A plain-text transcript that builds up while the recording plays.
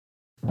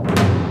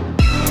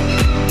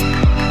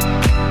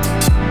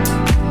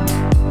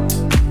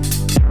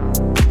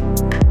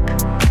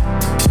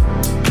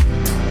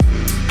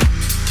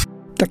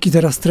Taki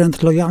teraz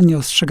trend lojalnie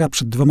ostrzega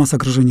przed dwoma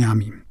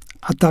zagrożeniami.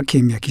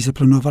 Atakiem, jaki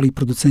zaplanowali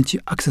producenci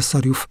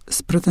akcesoriów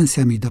z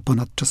pretensjami do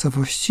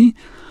ponadczasowości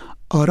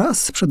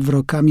oraz przed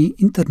wyrokami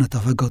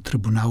Internetowego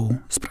Trybunału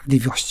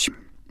Sprawiedliwości.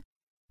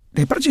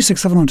 Najbardziej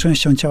seksowną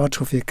częścią ciała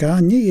człowieka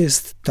nie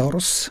jest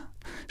tors,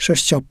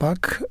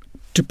 sześciopak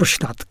czy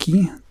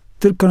pośladki,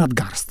 tylko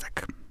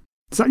nadgarstek.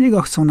 Za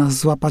niego chcą nas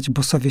złapać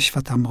bossowie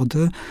świata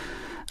mody.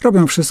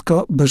 Robią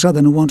wszystko, by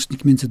żaden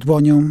łącznik między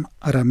dłonią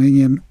a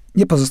ramieniem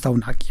nie pozostał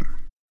nagi.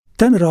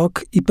 Ten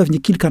rok i pewnie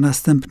kilka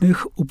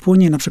następnych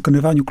upłynie na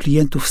przekonywaniu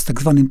klientów z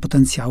tak zwanym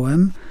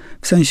potencjałem,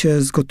 w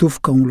sensie z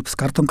gotówką lub z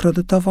kartą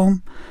kredytową,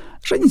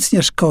 że nic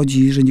nie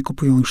szkodzi, że nie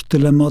kupują już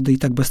tyle mody i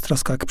tak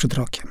beztrosko jak przed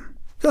rokiem.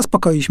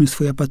 Zaspokoiliśmy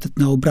swój apetyt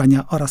na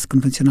ubrania oraz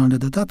konwencjonalne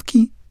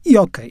dodatki i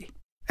okej.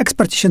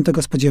 Eksperci się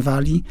tego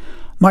spodziewali,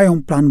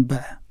 mają plan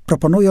B.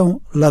 Proponują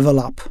level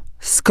up.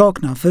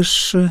 Skok na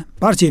wyższy,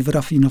 bardziej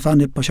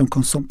wyrafinowany poziom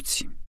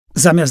konsumpcji.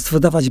 Zamiast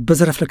wydawać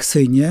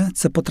bezrefleksyjnie,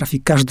 co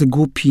potrafi każdy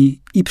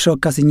głupi i przy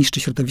okazji niszczy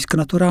środowisko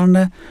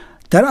naturalne,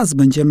 teraz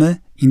będziemy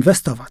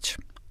inwestować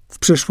w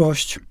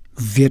przyszłość,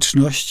 w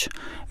wieczność,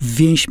 w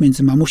więź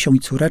między mamusią i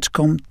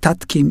córeczką,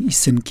 tatkiem i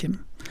synkiem.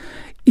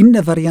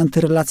 Inne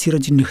warianty relacji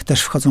rodzinnych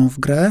też wchodzą w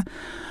grę,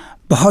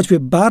 bo choćby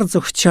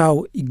bardzo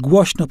chciał i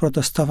głośno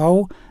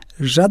protestował,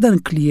 żaden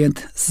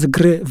klient z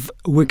gry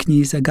w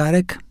łyknij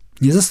zegarek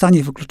nie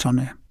zostanie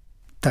wykluczony.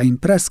 Ta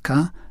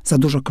imprezka za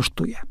dużo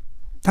kosztuje.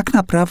 Tak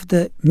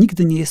naprawdę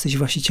nigdy nie jesteś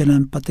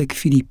właścicielem Patek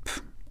Philippe.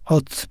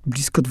 Od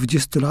blisko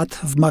 20 lat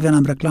wmawia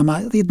nam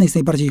reklama jednej z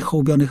najbardziej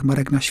hołubionych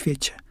marek na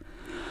świecie.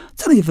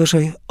 Co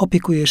najwyżej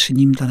opiekujesz się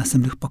nim dla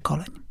następnych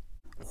pokoleń.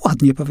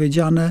 Ładnie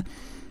powiedziane,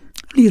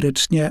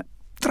 lirycznie,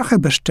 trochę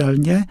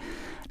bezczelnie,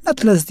 na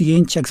tle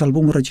zdjęć jak z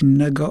albumu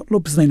rodzinnego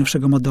lub z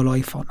najnowszego modelu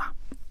iPhone'a.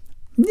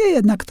 Mnie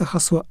jednak to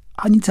hasło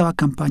ani cała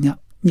kampania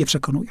nie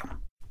przekonują.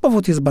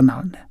 Powód jest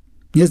banalny.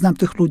 Nie znam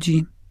tych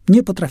ludzi,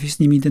 nie potrafię z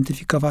nimi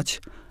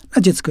identyfikować.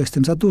 Na dziecko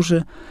jestem za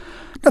duży,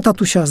 na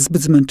tatusia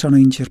zbyt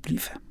zmęczony i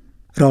niecierpliwy.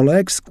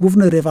 Rolex,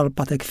 główny rywal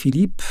Patek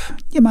Philippe,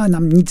 nie ma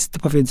nam nic do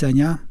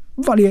powiedzenia,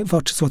 wali w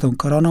oczy złotą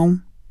koroną,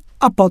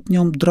 a pod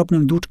nią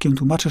drobnym dłuczkiem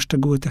tłumaczę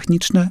szczegóły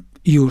techniczne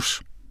i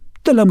już.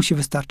 Tyle musi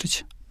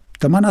wystarczyć.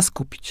 To ma nas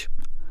kupić.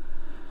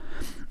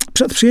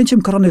 Przed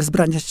przyjęciem korony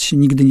wzbraniać się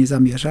nigdy nie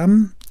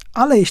zamierzam,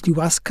 ale jeśli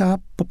łaska,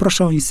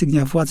 poproszę o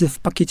insygnia władzy w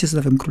pakiecie z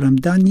nowym królem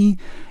Danii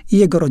i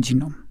jego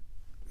rodziną.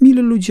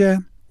 Mili ludzie,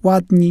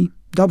 ładni,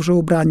 dobrze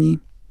ubrani,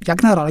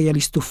 jak na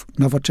royalistów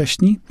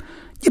nowocześni,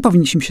 nie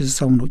powinniśmy się ze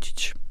sobą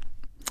nudzić.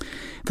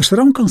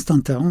 Vacheron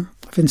Constantin,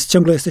 więc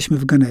ciągle jesteśmy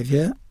w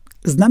Genewie,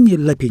 zna mnie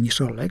lepiej niż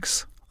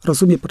Rolex,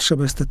 rozumie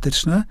potrzeby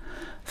estetyczne,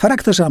 w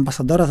charakterze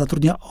ambasadora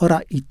zatrudnia Ora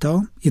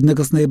Ito,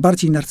 jednego z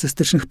najbardziej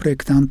narcystycznych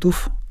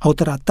projektantów,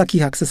 autora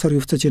takich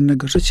akcesoriów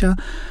codziennego życia,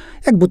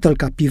 jak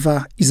butelka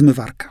piwa i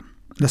zmywarka.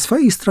 Na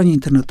swojej stronie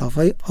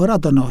internetowej Ora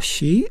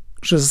donosi,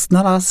 że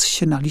znalazł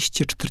się na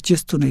liście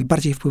 40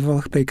 najbardziej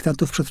wpływowych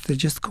projektantów przed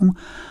 40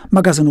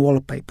 magazynu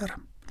Wallpaper.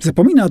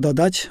 Zapomina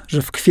dodać,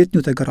 że w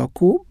kwietniu tego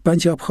roku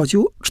będzie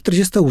obchodził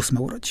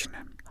 48 urodziny.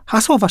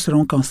 Hasło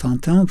Vacheron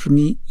Constantin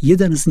brzmi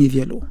jeden z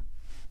niewielu.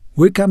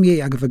 Łykam je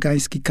jak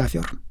wegański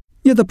kawior.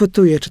 Nie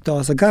dopytuję, czy to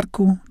o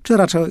zegarku, czy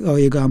raczej o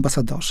jego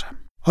ambasadorze.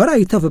 Ora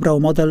Ito wybrał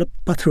model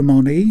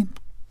Patrimony,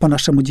 po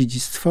naszemu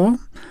dziedzictwo,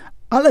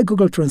 ale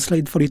Google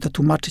Translate woli to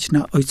tłumaczyć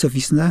na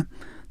ojcowiznę,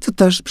 co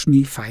też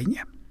brzmi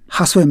fajnie.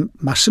 Hasłem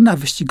maszyna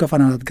wyścigowa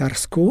na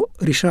nadgarstku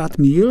Richard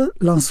Mille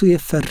lansuje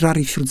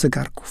Ferrari wśród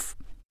zegarków.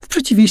 W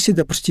przeciwieństwie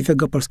do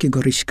poczciwego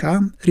polskiego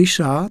Ryśka,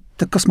 Richard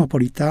to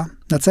kosmopolita,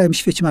 na całym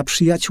świecie ma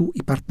przyjaciół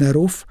i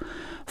partnerów.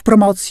 W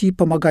promocji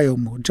pomagają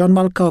mu John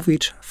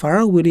Malkovich,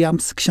 Pharrell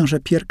Williams, książę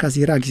Pierre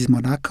Casiraghi z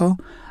Monaco,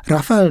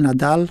 Rafael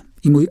Nadal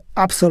i mój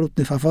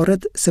absolutny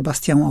faworyt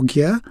Sebastian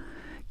Ogier,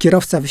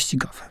 kierowca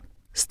wyścigowy.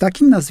 Z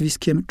takim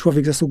nazwiskiem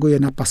człowiek zasługuje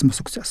na pasmo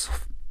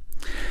sukcesów.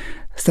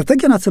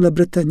 Strategia na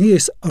celebrytę nie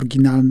jest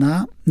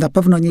oryginalna, na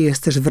pewno nie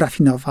jest też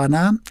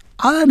wyrafinowana,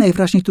 ale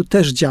najwyraźniej tu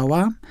też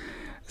działa,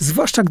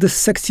 zwłaszcza gdy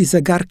z sekcji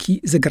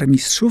zegarki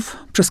zegarmistrzów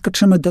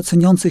przeskoczymy do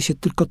ceniącej się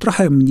tylko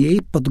trochę mniej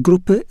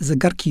podgrupy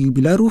zegarki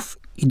jubilerów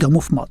i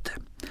domów mody.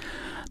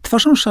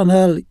 Twarzą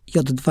Chanel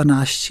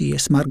J12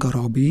 jest Margot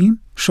Robbie,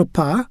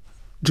 Chopin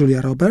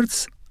Julia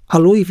Roberts, a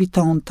Louis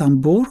Vuitton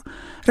Tambour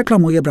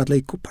reklamuje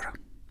Bradley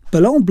Cooper.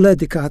 Ballon Bleu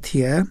de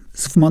Cartier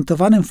z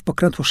wmontowanym w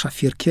pokrętło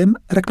szafirkiem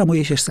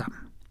reklamuje się sam.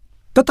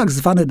 To tak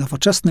zwany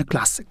nowoczesny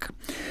klasyk.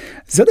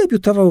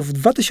 Zadebiutował w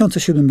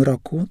 2007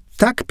 roku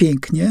tak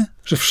pięknie,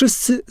 że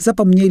wszyscy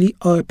zapomnieli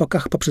o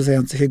epokach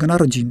poprzedzających jego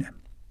narodziny.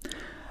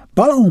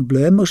 Ballon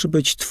Bleu może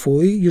być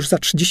twój już za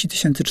 30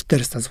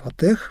 400 zł.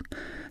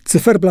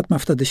 Cyferblat ma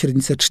wtedy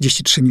średnicę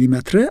 33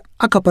 mm,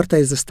 a koperta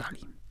jest ze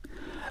stali.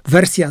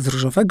 Wersja z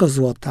różowego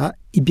złota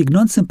i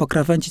biegnącym po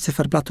krawędzi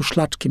cyferblatu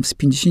szlaczkiem z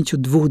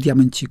 52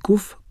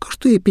 diamencików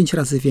kosztuje 5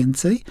 razy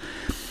więcej,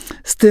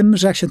 z tym,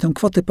 że jak się tę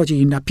kwotę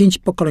podzieli na 5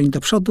 pokoleń do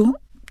przodu,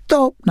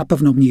 to na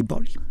pewno mniej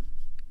boli.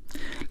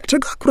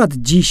 Dlaczego akurat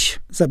dziś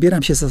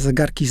zabieram się za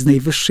zegarki z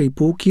najwyższej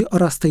półki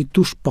oraz tej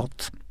tuż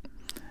pod?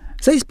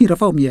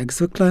 Zainspirował mnie jak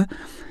zwykle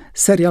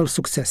serial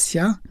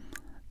Sukcesja,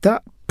 ta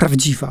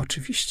prawdziwa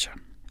oczywiście.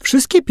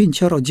 Wszystkie 5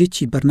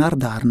 dzieci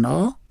Bernarda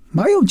Arnault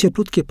mają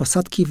cieplutkie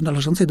posadki w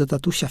należącej do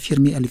tatusia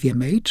firmie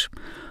LVMH,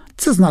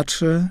 co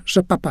znaczy,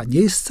 że papa nie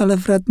jest wcale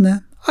wredny,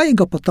 a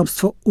jego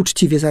potomstwo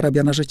uczciwie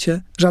zarabia na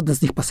życie, żadne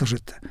z nich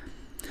pasożyty.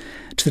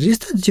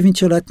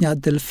 49-letnia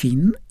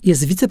Delphine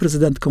jest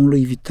wiceprezydentką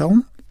Louis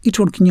Vuitton i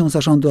członkinią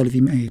zarządu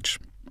LVMH.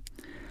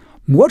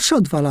 Młodszy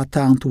o 2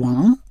 lata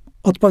Antoine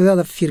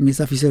odpowiada w firmie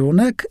za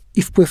wizerunek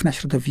i wpływ na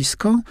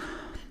środowisko.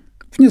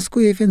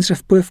 Wnioskuje więc, że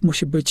wpływ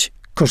musi być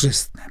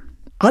korzystny.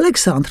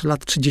 Aleksandr,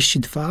 lat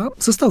 32,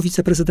 został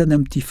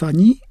wiceprezydentem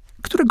Tiffany,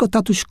 którego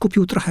tatuś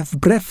kupił trochę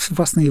wbrew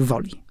własnej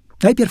woli.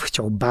 Najpierw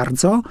chciał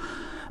bardzo,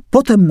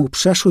 potem mu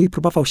przeszło i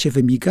próbował się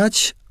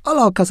wymigać,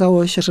 ale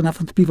okazało się, że na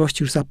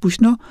wątpliwości już za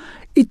późno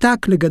i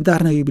tak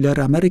legendarny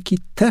jubiler Ameryki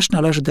też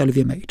należy do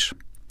LVMH.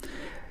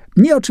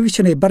 Mnie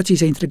oczywiście najbardziej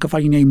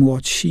zaintrygowali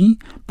najmłodsi,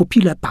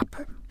 pupile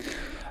papy.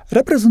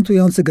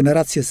 Reprezentujący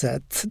generację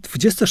Z,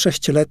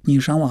 26-letni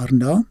Jean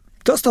Arnault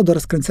dostał do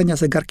rozkręcenia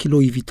zegarki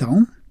Louis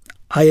Vuitton,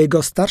 a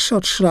jego starszy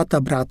o 3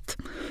 lata brat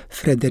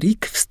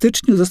Frédéric w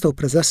styczniu został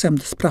prezesem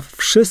do spraw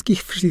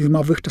wszystkich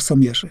firmowych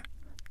czasomierzy.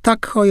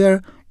 Tag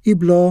Heuer,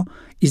 Hublot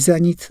i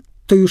Zenith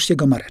to już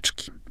jego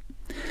mareczki.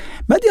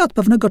 Media od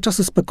pewnego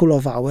czasu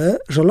spekulowały,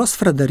 że los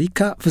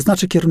Frédérica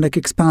wyznaczy kierunek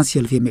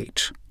ekspansji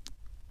LVMH.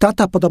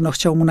 Tata podobno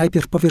chciał mu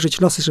najpierw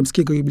powierzyć losy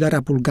rzymskiego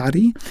jubilera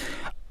Bułgarii,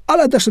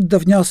 ale doszedł do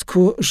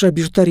wniosku, że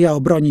biżuteria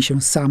obroni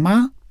się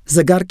sama,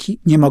 zegarki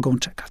nie mogą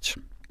czekać.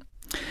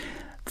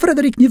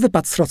 Frédéric nie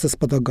wypadł sroce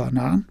spod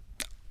ogona.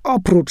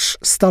 Oprócz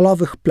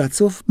stalowych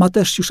pleców ma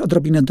też już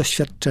odrobinę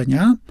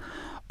doświadczenia.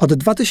 Od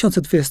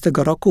 2020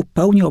 roku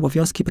pełni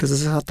obowiązki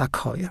prezesa Tag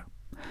Heuer.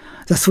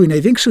 Za swój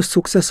największy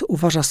sukces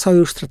uważa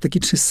sojusz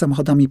strategiczny z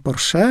samochodami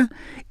Porsche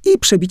i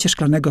przebicie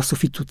szklanego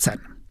sufitu cen.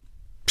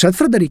 Przed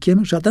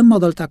Frédériciem żaden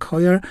model Tag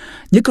Heuer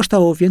nie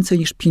kosztował więcej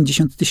niż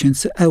 50 000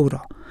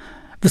 euro.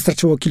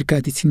 Wystarczyło kilka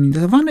edycji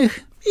limitowanych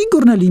i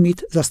górny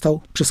limit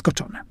został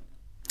przeskoczony.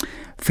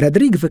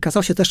 Frédéric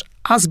wykazał się też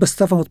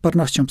azbestową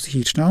odpornością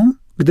psychiczną,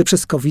 gdy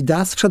przez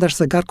COVID-a sprzedaż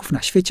zegarków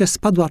na świecie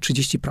spadła o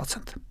 30%.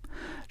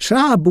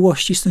 Trzeba było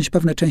ścisnąć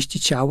pewne części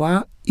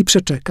ciała i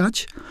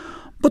przeczekać,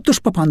 bo tuż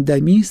po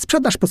pandemii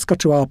sprzedaż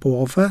podskoczyła o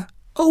połowę,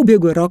 a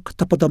ubiegły rok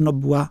to podobno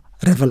była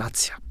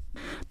rewelacja.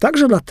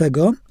 Także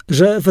dlatego,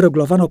 że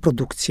wyregulowano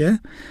produkcję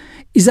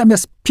i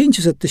zamiast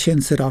 500 000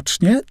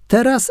 rocznie,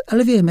 teraz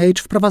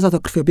LVMH wprowadza do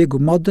krwiobiegu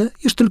mody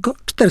już tylko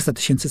 400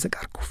 000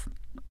 zegarków.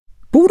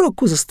 Pół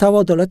roku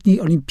zostało do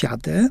letniej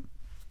olimpiady.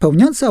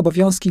 Pełniący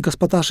obowiązki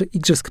gospodarzy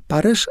Igrzysk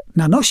Paryż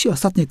nanosi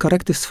ostatnie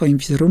korekty w swoim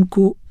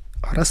wizerunku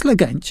oraz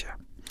legendzie.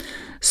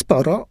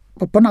 Sporo,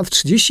 bo ponad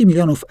 30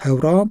 milionów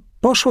euro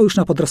poszło już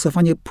na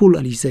podrasowanie pól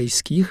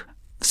elizejskich.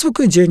 W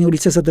zwykły dzień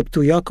ulicę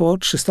zadeptuje około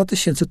 300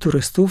 000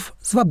 turystów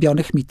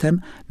zwabionych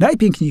mitem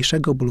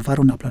najpiękniejszego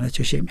bulwaru na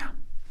planecie Ziemia.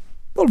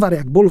 Bulwar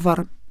jak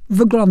bulwar,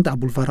 wygląda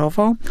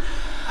bulwarowo,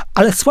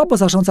 ale słabo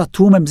zarządza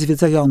tłumem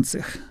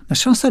zwiedzających. Na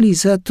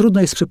Champs-Élysées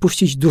trudno jest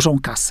przypuścić dużą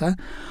kasę.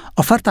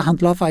 Oferta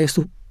handlowa jest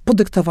tu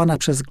podyktowana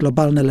przez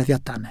globalne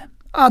lewiatany.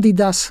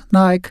 Adidas,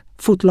 Nike,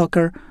 Foot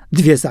Locker,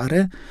 2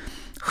 Zary.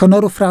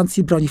 Honoru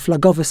Francji broni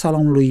flagowy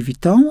salon Louis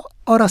Vuitton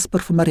oraz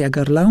perfumeria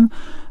Guerlain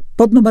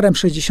pod numerem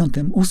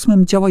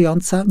 68,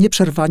 działająca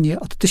nieprzerwanie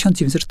od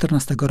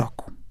 1914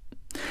 roku.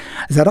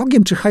 Za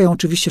rogiem czyhają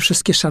oczywiście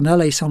wszystkie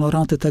Chanele i Saint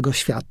Laurenty tego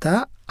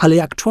świata, ale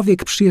jak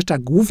człowiek przyjeżdża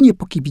głównie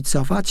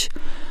pokibicować,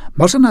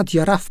 może na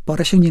Diora w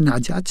porę się nie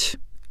nadziać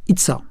i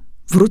co?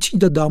 Wrócić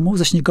do domu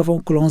ze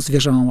śniegową kulą z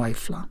wieżą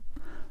Eiffla.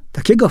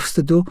 Takiego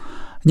wstydu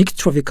nikt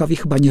człowiekowi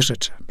chyba nie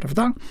życzy,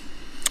 prawda?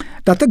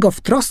 Dlatego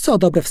w trosce o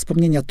dobre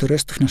wspomnienia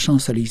turystów na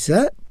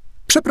Champs-Élysées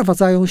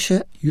przeprowadzają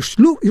się,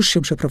 już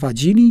się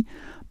przeprowadzili,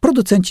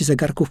 producenci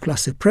zegarków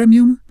klasy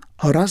premium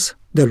oraz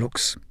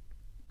deluxe.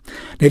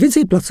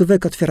 Najwięcej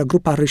placówek otwiera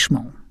grupa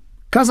Richemont.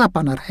 Casa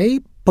Panerai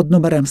pod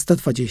numerem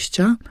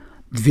 120,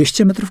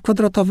 200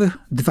 m2,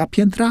 2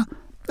 piętra,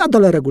 na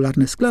dole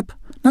regularny sklep,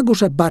 na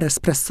górze bar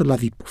espresso dla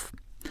VIP-ów.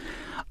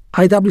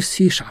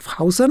 IWC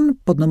Schaffhausen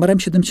pod numerem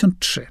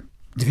 73,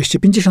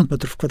 250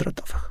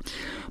 m2.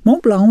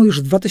 Montblanc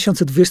już w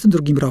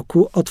 2022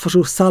 roku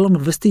otworzył salon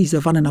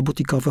wystylizowany na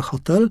butikowy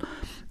hotel.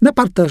 Na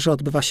parterze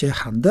odbywa się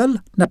handel,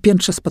 na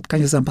piętrze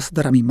spotkania z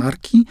ambasadorami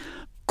marki,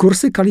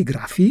 kursy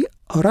kaligrafii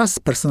oraz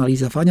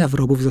personalizowania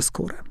wyrobów ze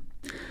skóry.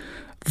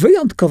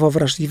 Wyjątkowo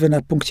wrażliwy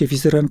na punkcie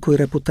wizerunku i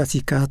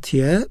reputacji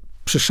Cartier,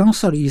 przy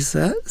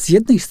Champs-Élysées z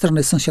jednej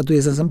strony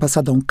sąsiaduje z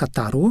ambasadą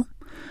Kataru,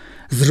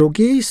 z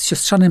drugiej z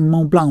siostrzanym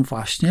Montblanc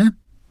właśnie,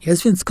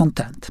 jest więc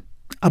content.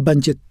 A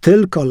będzie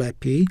tylko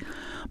lepiej,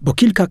 bo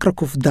kilka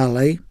kroków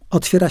dalej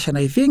otwiera się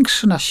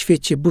największy na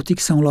świecie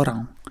butik Saint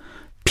Laurent.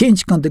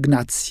 5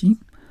 kondygnacji,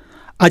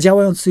 a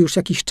działający już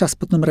jakiś czas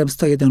pod numerem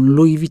 101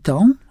 Louis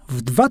Vuitton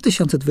w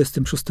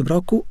 2026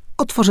 roku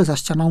otworzy za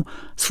ścianą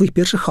swój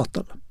pierwszy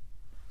hotel.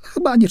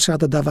 Chyba nie trzeba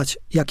dodawać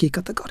jakiej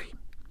kategorii.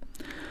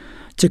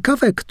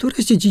 Ciekawe,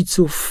 który z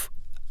dziedziców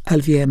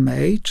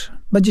LVMH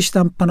będzie się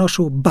tam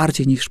panoszył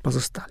bardziej niż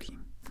pozostali.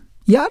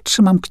 Ja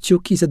trzymam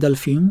kciuki za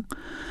Delphine,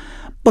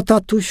 bo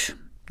tatuś,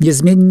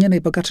 niezmiennie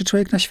najbogatszy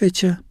człowiek na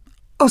świecie,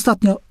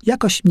 ostatnio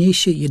jakoś mniej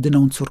się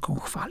jedyną córką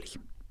chwali.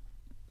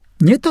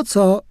 Nie to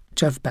co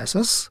Jeff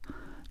Bezos,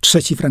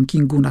 trzeci w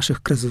rankingu naszych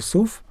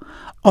krezusów,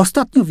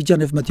 ostatnio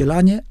widziany w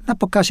Mediolanie na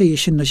pokazie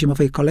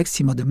jesienno-zimowej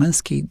kolekcji mody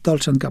męskiej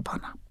Dolce &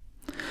 Gabbana.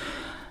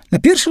 Na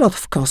pierwszy lot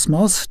w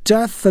kosmos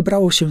Jeff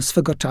wybrało się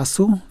swego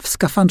czasu w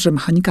skafandrze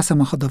mechanika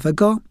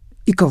samochodowego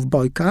i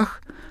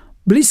kowbojkach,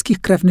 bliskich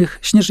krewnych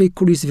śnieżnej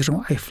kuli z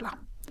wieżą Eiffla.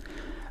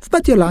 W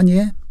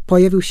Mediolanie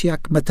pojawił się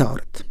jak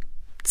meteoryt.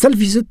 Cel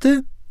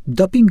wizyty –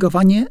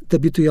 dopingowanie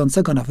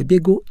debiutującego na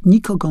wybiegu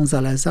Nico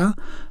Gonzaleza,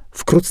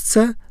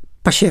 wkrótce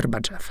pasierba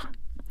Jeffa.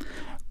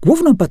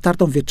 Główną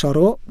petardą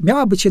wieczoru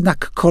miała być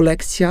jednak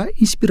kolekcja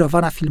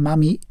inspirowana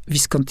filmami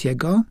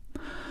Viscontiego,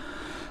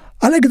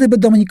 ale gdyby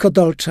Domenico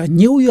Dolce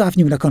nie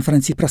ujawnił na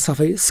konferencji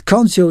prasowej,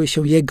 skąd wzięły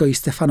się jego i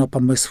Stefano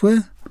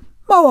pomysły,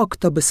 mało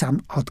kto by sam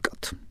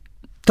odgadł.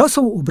 To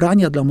są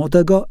ubrania dla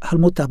młodego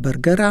Helmuta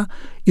Bergera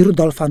i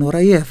Rudolfa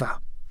Nurejewa,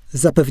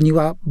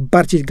 zapewniła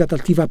bardziej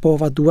gadatliwa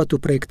połowa duetu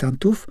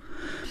projektantów,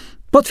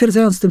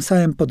 potwierdzając tym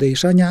samym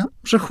podejrzenia,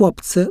 że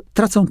chłopcy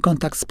tracą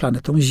kontakt z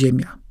planetą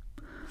Ziemia.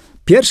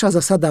 Pierwsza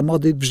zasada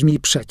mody brzmi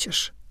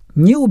przecież: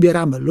 nie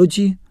ubieramy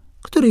ludzi,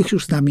 których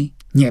już z nami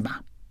nie ma.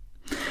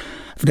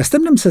 W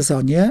następnym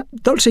sezonie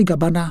Dolce i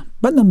Gabbana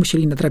będą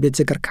musieli nadrabiać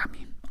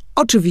zegarkami.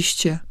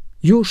 Oczywiście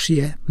już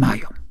je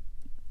mają.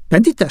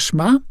 Fendi też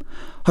ma,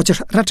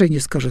 chociaż raczej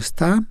nie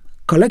skorzysta.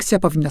 Kolekcja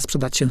powinna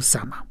sprzedać się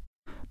sama.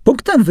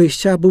 Punktem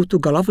wyjścia był tu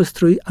galowy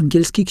strój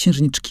angielskiej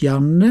księżniczki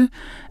Anny,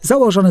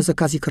 założony z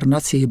okazji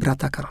koronacji jej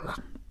brata Karola.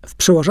 W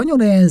przełożeniu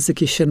na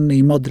język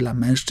jesiennej mody dla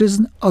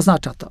mężczyzn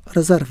oznacza to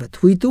rezerwę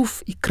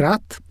tweedów i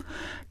krat,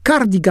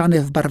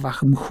 kardigany w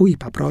barwach mchu i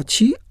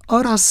paproci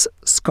oraz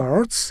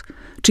skirts,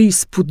 czyli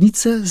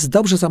spódnice z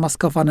dobrze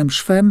zamaskowanym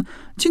szwem,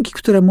 dzięki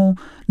któremu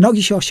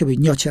nogi się o siebie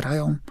nie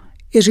ocierają,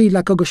 jeżeli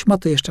dla kogoś ma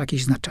to jeszcze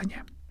jakieś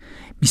znaczenie.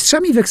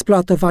 Mistrzami w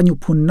eksploatowaniu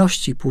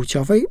płynności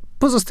płciowej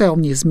pozostają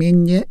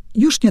niezmiennie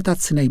już nie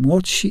tacy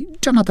najmłodsi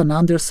Jonathan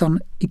Anderson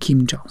i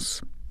Kim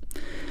Jones.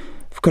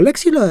 W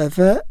kolekcji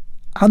Loewe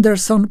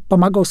Anderson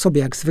pomagał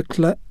sobie jak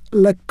zwykle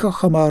lekko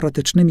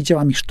homoerotycznymi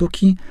dziełami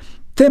sztuki,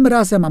 tym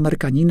razem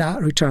Amerykanina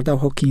Richarda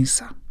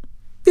Hawkinsa.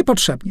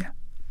 Niepotrzebnie.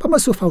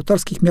 Pomysłów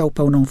autorskich miał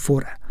pełną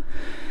furę.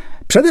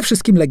 Przede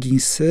wszystkim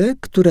leginsy,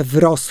 które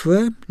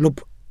wyrosły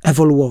lub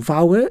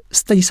ewoluowały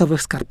z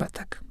tenisowych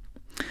skarpetek.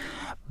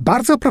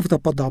 Bardzo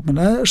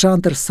prawdopodobne, że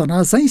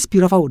Andersona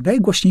zainspirował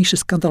najgłośniejszy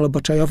skandal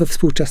obyczajowy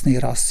współczesnej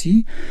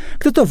Rosji,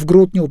 gdy to w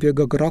grudniu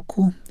ubiegłego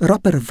roku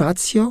raper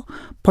Vazio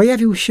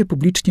pojawił się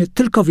publicznie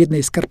tylko w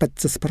jednej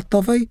skarpetce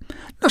sportowej,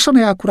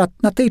 noszonej akurat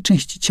na tej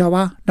części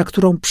ciała, na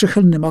którą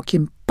przychylnym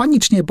okiem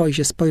panicznie boi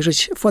się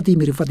spojrzeć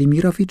Władimir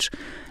Władimirowicz,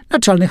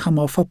 naczelny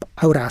homofob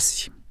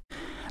Eurasji.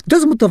 Do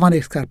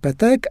zmutowanych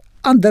skarpetek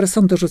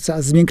Anderson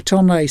dorzuca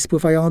zmiękczone i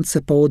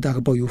spływające po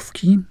udach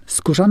bojówki,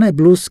 skórzane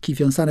bluzki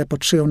wiązane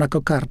pod szyją na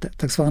kokardę,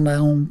 tak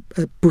zwaną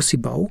pussy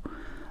bow,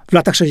 w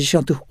latach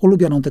 60.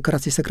 ulubioną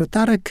dekorację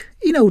sekretarek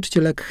i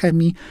nauczycielek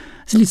chemii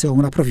z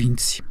liceum na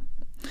prowincji.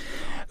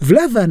 W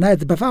lewe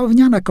nawet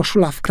bawełniana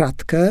koszula w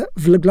kratkę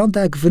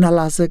wygląda jak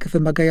wynalazek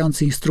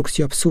wymagający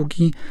instrukcji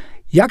obsługi,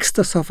 jak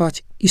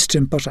stosować i z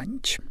czym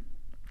pożenić.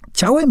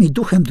 Ciałem i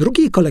duchem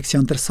drugiej kolekcji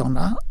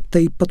Andersona,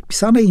 tej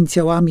podpisanej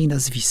inicjałami i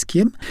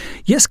nazwiskiem,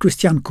 jest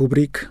Christian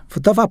Kubrick,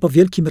 wdowa po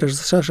wielkim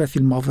reżyserze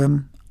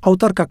filmowym,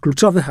 autorka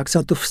kluczowych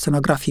akcentów w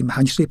scenografii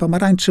Mechanicznej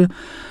Pomarańczy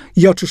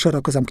i Oczu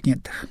szeroko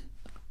zamkniętych.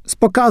 Z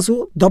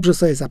pokazu dobrze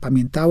sobie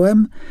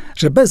zapamiętałem,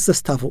 że bez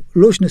zestawu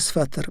luźny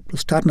sweter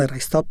plus czarne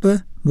rajstopy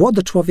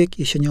młody człowiek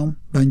jesienią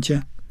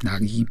będzie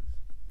nagi.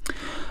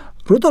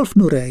 Rudolf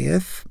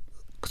Nurejew,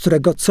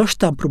 którego coś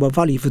tam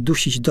próbowali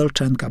wydusić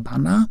Dolce &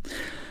 Gabbana,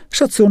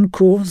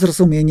 szacunku,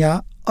 zrozumienia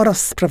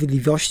oraz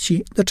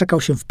sprawiedliwości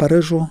doczekał się w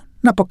Paryżu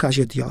na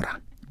pokazie Diora.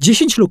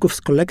 10 luków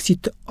z kolekcji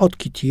to haute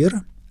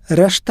couture,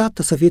 reszta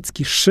to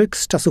sowiecki szyk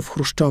z czasów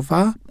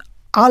Chruszczowa,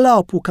 ale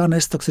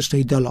opłukany z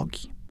toksycznej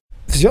ideologii.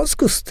 W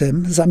związku z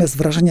tym, zamiast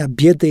wrażenia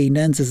biedy i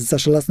nędzy zza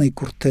żelaznej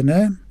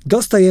kurtyny,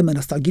 dostajemy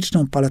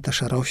nostalgiczną paletę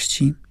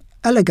szarości,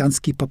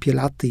 elegancki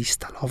popielaty i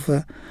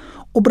stalowy,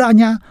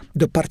 ubrania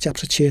do parcia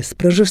przed siebie z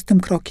prężystym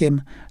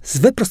krokiem, z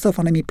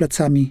wyprostowanymi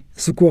plecami,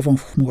 z głową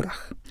w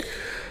chmurach.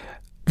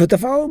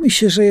 Wydawało mi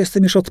się, że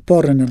jestem już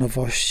odporny na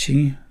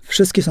nowości.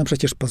 Wszystkie są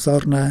przecież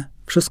pozorne,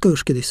 wszystko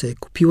już kiedyś sobie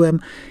kupiłem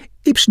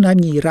i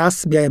przynajmniej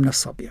raz miałem na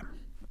sobie.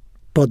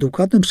 Po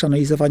dokładnym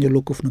przeanalizowaniu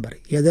luków numer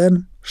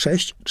 1,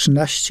 6,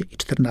 13 i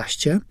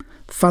 14,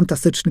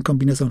 fantastyczny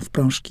kombinezon w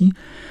prążki,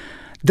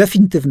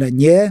 definitywne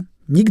nie,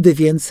 nigdy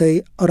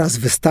więcej oraz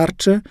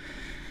wystarczy,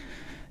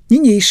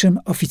 niniejszym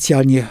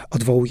oficjalnie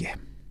odwołuję.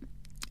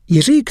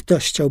 Jeżeli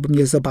ktoś chciałby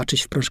mnie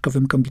zobaczyć w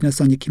prążkowym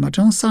kombinezonie Kima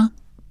Jonesa,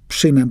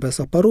 przyjmę bez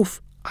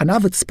oporów, a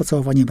nawet z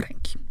pocałowaniem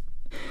ręki.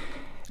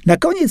 Na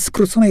koniec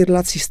skróconej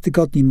relacji z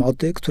tygodni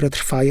mody, które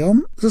trwają,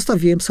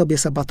 zostawiłem sobie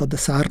Sabato de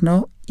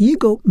Sarno i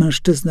jego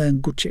mężczyznę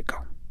Gucci'ego.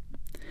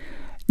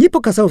 Nie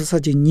pokazał w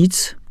zasadzie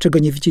nic, czego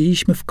nie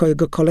widzieliśmy w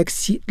jego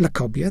kolekcji dla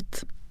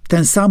kobiet.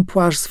 Ten sam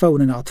płaszcz z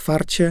wełny na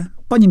otwarcie,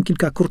 po nim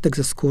kilka kurtek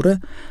ze skóry,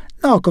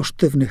 na oko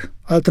sztywnych,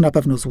 ale to na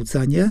pewno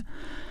złudzenie,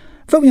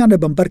 wełniane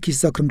bomberki z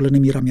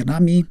zaokrąglonymi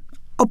ramionami,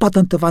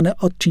 opatentowany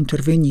odcień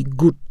czerwieni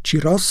Gucci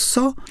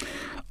Rosso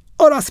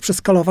oraz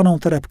przeskalowaną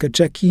torebkę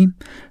Jackie,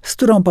 z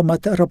którą po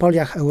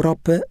metropoliach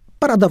Europy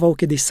paradował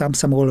kiedyś sam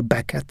Samuel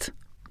Beckett,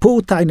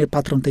 półtajny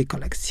patron tej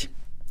kolekcji.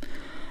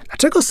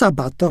 Dlaczego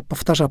Sabato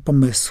powtarza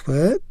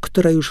pomysły,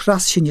 które już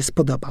raz się nie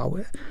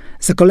spodobały?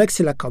 Za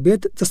kolekcję dla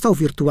kobiet został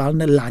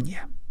wirtualny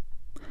lanie.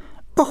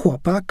 Bo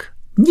chłopak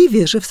nie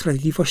wierzy w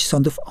sprawiedliwość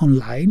sądów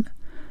online,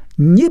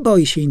 nie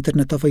boi się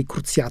internetowej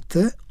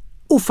krucjaty,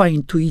 ufa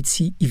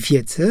intuicji i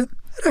wiedzy,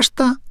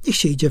 reszta niech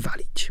się idzie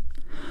walić.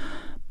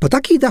 Po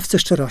takiej dawce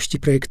szczerości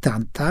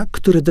projektanta,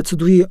 który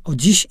decyduje o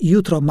dziś i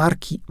jutro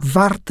marki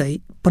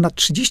wartej ponad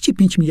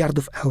 35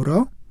 miliardów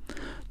euro,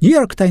 New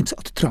York Times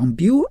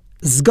odtrąbił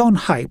zgon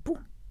hype'u.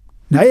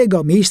 Na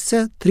jego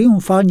miejsce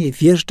triumfalnie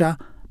wjeżdża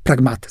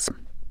pragmatyzm.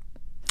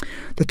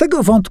 Do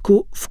tego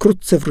wątku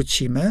wkrótce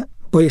wrócimy,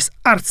 bo jest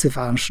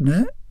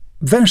arcyważny,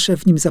 węszę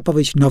w nim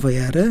zapowiedź nowej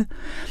ery.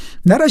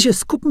 Na razie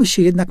skupmy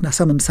się jednak na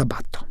samym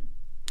Sabato.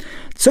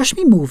 Coś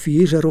mi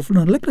mówi, że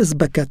równolegle z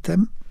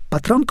Beckettem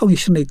patronką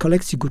jesiennej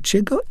kolekcji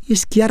Gucci'ego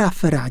jest Chiara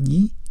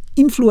Ferragni,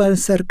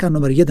 influencerka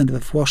numer 1 we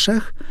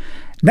Włoszech.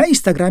 Na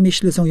Instagramie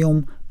śledzą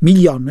ją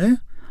miliony,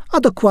 a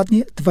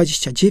dokładnie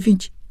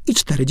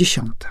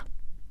 29,4.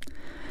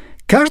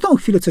 Każdą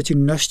chwilę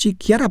codzienności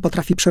Chiara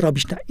potrafi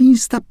przerobić na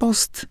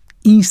Instapost,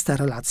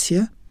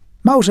 Insta-relacje,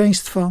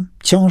 małżeństwo,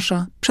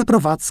 ciąża,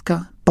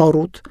 przeprowadzka,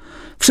 poród.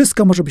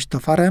 Wszystko może być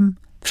towarem,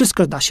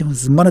 wszystko da się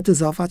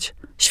zmonetyzować,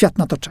 świat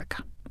na to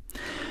czeka.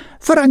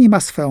 Ferragni ma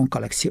swoją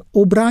kolekcję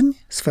ubrań,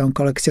 swoją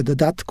kolekcję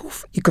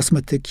dodatków i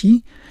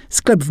kosmetyki,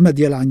 sklep w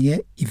Mediolanie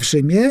i w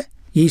Rzymie.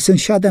 Jej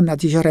sąsiadem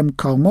nad jeziorem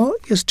Como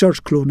jest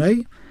George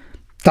Clooney.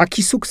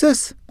 Taki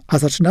sukces, a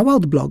zaczynała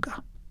od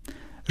bloga.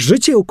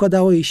 Życie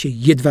układało jej się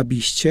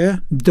jedwabiście,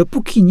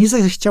 dopóki nie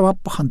zechciała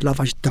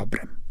pohandlować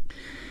dobrem.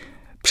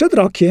 Przed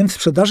rokiem w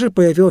sprzedaży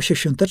pojawiło się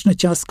świąteczne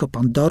ciastko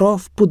Pandoro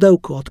w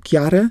pudełku od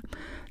Chiary,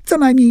 co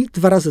najmniej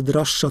 2 razy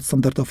droższe od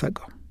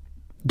standardowego.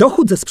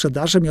 Dochód ze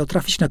sprzedaży miał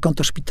trafić na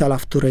konto szpitala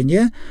w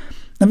Turynie,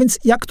 no więc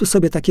jak tu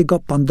sobie takiego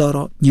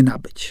Pandoro nie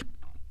nabyć?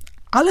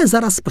 Ale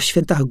zaraz po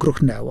świętach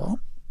gruchnęło,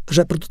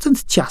 że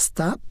producent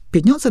ciasta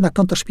pieniądze na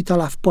konto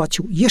szpitala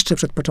wpłacił jeszcze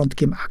przed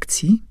początkiem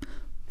akcji,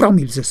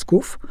 promil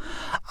zysków,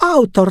 a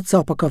autorce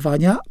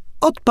opakowania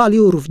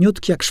odpalił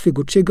równiutki jak szwy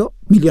Gucci'ego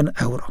 1 000 000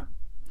 euro.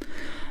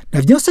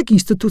 Na wniosek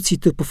instytucji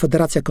typu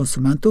Federacja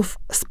Konsumentów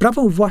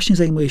sprawą właśnie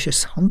zajmuje się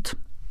sąd.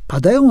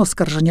 Padają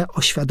oskarżenia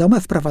o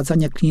świadome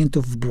wprowadzanie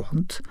klientów w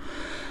błąd,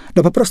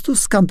 no po prostu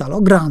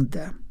skandalo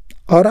grande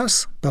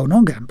oraz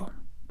pełną gębą.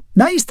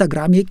 Na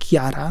Instagramie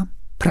Chiara,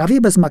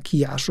 prawie bez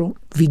makijażu,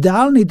 w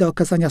idealnej do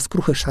okazania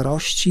skruchy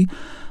szarości,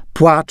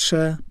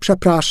 płacze,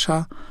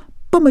 przeprasza,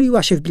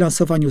 pomyliła się w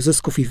bilansowaniu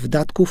zysków i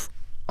wydatków,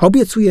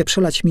 obiecuje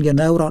przelać 1 000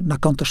 000 euro na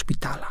konto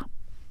szpitala.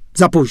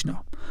 Za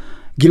późno.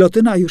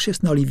 Gilotyna już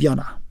jest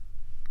naoliwiona.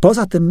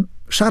 Poza tym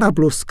szara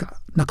bluzka,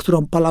 na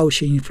którą palały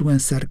się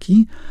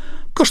influencerki,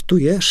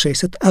 kosztuje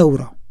 600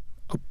 euro.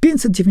 O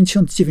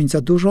 599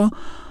 za dużo,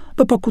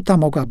 bo pokuta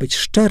mogła być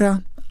szczera,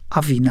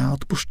 a wina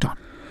odpuszczona.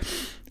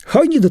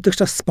 Hojni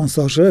dotychczas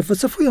sponsorzy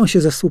wycofują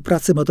się ze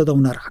współpracy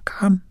metodą na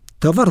raka.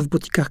 Towar w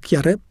butikach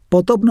Chiary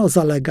podobno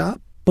zalega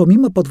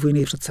pomimo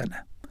podwójnej przeceny.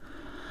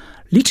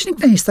 Licznik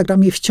na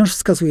Instagramie wciąż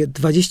wskazuje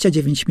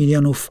 29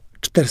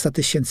 400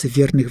 000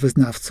 wiernych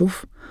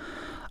wyznawców,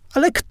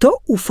 ale kto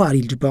ufa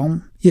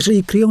liczbom,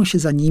 jeżeli kryją się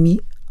za nimi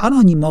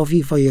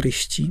anonimowi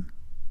wojeryści,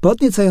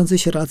 podniecający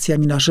się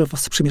relacjami na żywo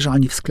z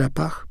przymierzalni w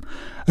sklepach,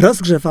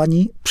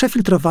 rozgrzewani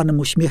przefiltrowanym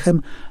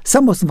uśmiechem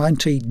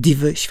samozwańczej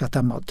diwy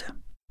świata mody.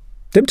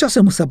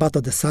 Tymczasem u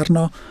Sabato de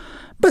Sarno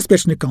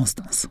bezpieczny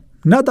Konstans.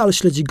 Nadal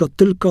śledzi go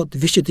tylko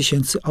 200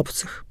 000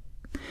 obcych.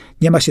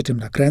 Nie ma się czym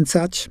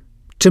nakręcać,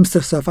 czym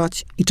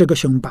stresować i czego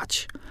się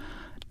bać.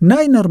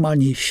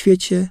 Najnormalniej w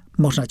świecie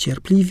można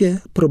cierpliwie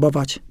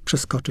próbować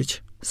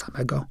przeskoczyć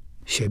samego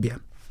siebie.